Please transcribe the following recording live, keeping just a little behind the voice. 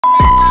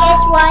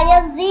It's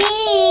Royal Z.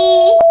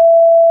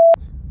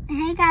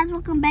 Hey guys,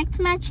 welcome back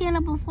to my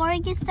channel. Before we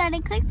get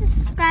started, click the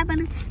subscribe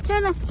button,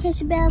 turn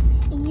notification bells,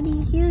 and give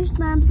me a huge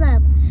thumbs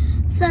up.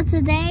 So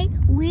today,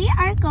 we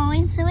are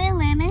going to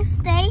Atlantic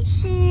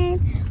Station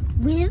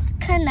with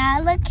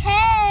Kanala K.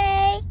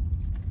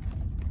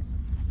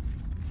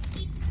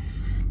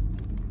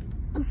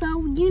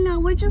 So, you know,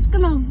 we're just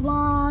gonna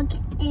vlog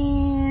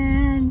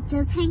and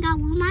just hang out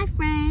with my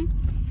friend.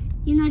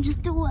 You know,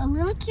 just do a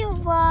little cute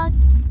vlog.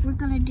 We're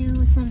gonna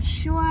do some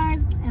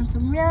shorts and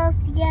some reels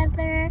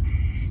together.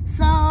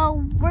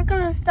 So, we're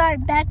gonna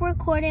start back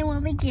recording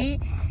when we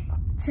get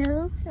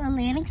to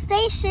Atlantic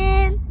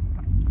Station.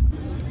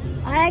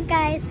 Alright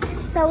guys,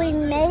 so we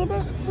made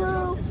it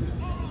to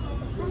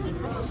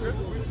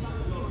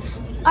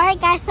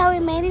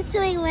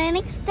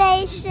Atlantic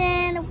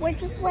Station. We're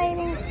just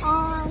waiting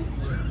on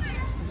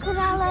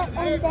Kanala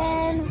and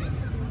then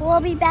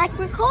we'll be back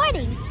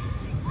recording.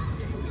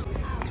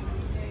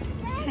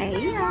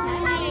 Hey y'all.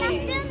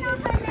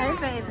 Hey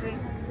baby.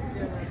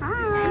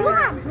 Hi. You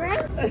got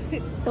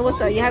breakfast? So what's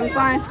up? You having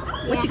fun?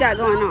 What you got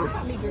going on?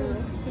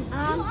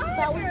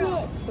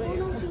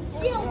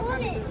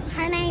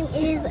 Her name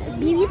is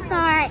BB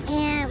Star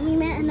and we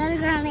met another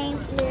girl named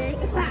Lyric.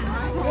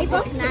 They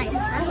both nice.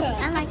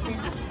 I like them.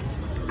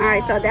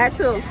 Alright, so that's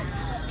who?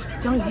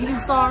 Young BB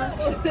Star.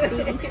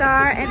 BB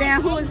Star. And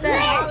then who is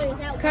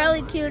that?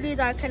 Curly Cuties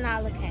are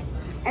Kanala K.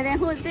 And then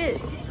who is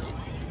this?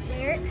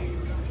 Lyric.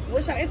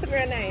 What's your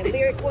Instagram name?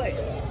 Lyric what?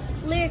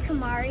 Lyric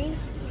Kamari.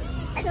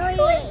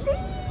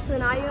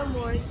 Sanaya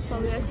Moore.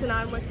 So that's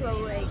Sanaya Moore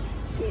 208.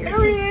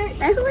 Period.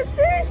 And who is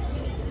this?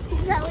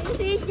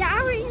 Zoe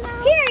Jari.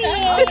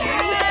 Period.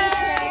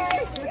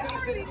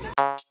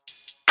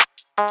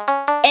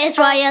 It's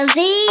Royal Z.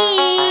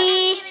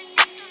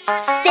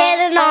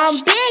 Standing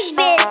on big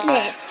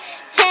business.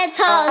 10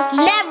 toes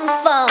never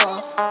fall.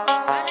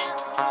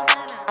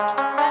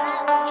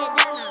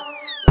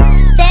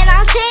 Stand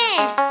on 10.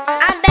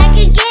 I'm back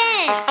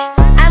again.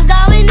 I'm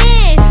going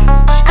in.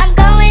 I'm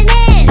going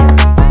in.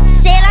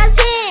 Stand on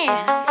 10.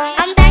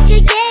 I'm back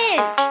again.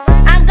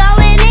 I'm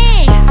going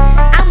in.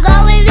 I'm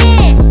going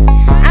in.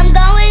 I'm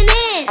going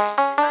in.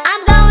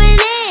 I'm going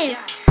in.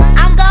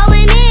 I'm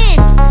going in.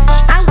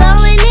 I'm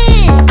going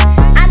in.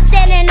 I'm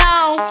standing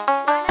on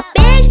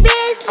big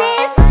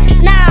business.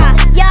 Nah,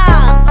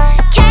 y'all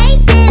can't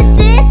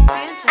business.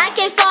 I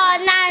can fall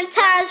 9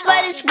 times,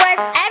 but it's worth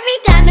every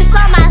time. It's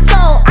on my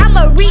soul.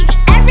 I'ma reach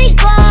every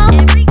goal.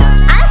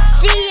 I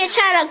see you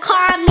trying to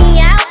call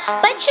me out,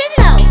 but you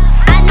know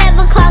I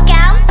never clock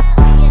out.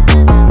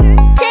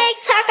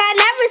 TikTok, I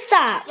never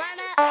stop.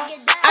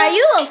 Are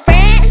you a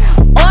friend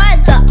or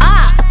the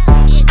op?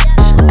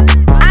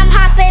 I'm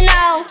hopping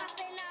on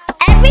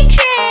every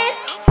trend.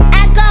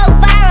 I go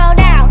viral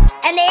now,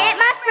 and they ain't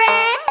my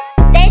friend.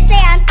 They say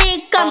I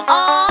think I'm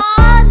all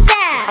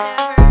that,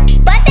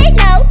 but they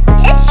know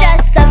it's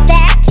just a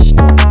fact.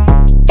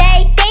 They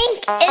think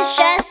it's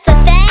just a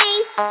thing,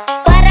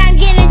 but I'm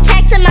getting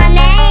checks in my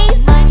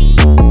name.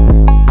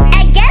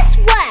 And guess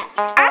what?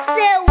 I'm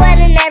still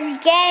winning every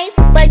game,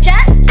 but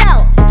just know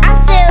I'm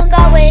still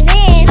going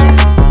in.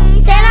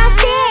 Stand on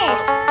 10.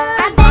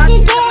 I'm back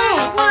again.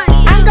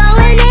 I'm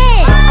going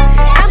in.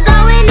 I'm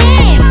going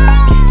in.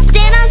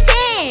 Stand on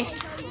 10.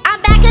 I'm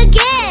back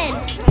again.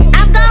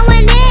 I'm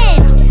going in.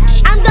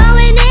 I'm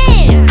going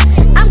in.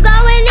 I'm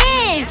going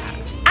in.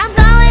 I'm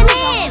going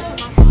in.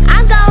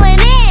 I'm going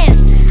in.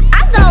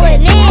 I'm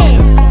going in.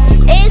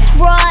 It's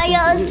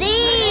Royal Z.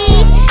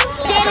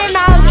 Standing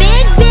on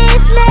big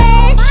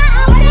business.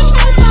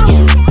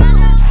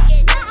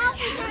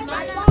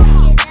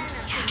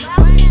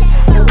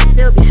 And we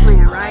still be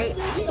playing, right?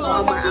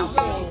 One more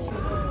outfit.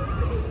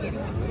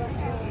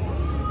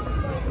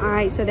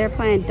 Alright, so they're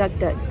playing Duck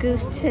Duck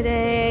Goose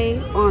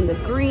today on the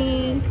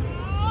green.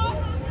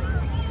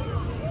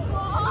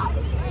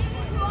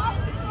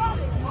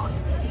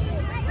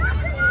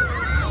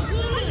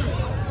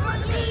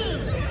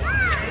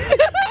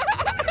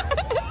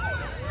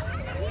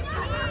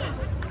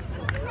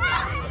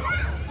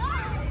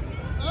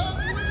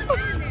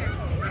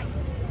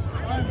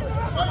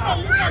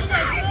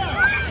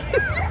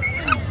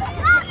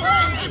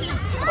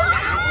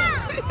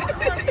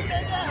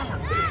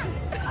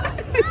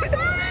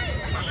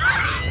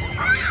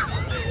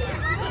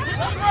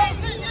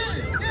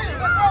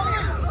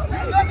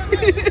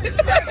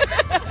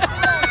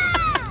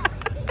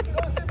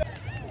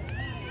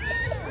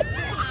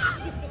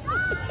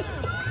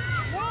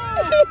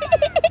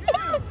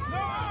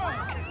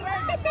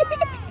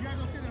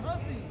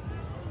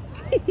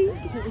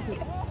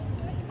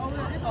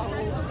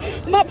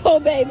 My poor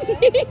baby.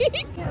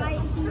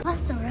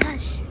 What's the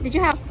rush? Did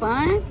you have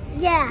fun?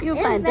 Yeah. You were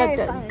it was playing very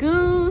Duck Duck fun.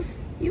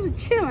 Goose. You was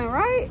chilling,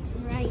 right?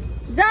 Right.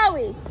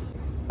 Zoe.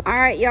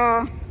 Alright,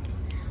 y'all.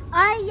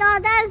 Alright, y'all,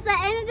 that is the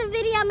end of the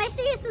video. Make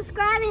sure you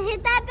subscribe and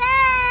hit that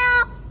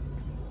bell.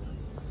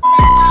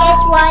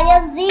 It's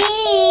Royal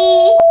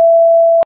Z.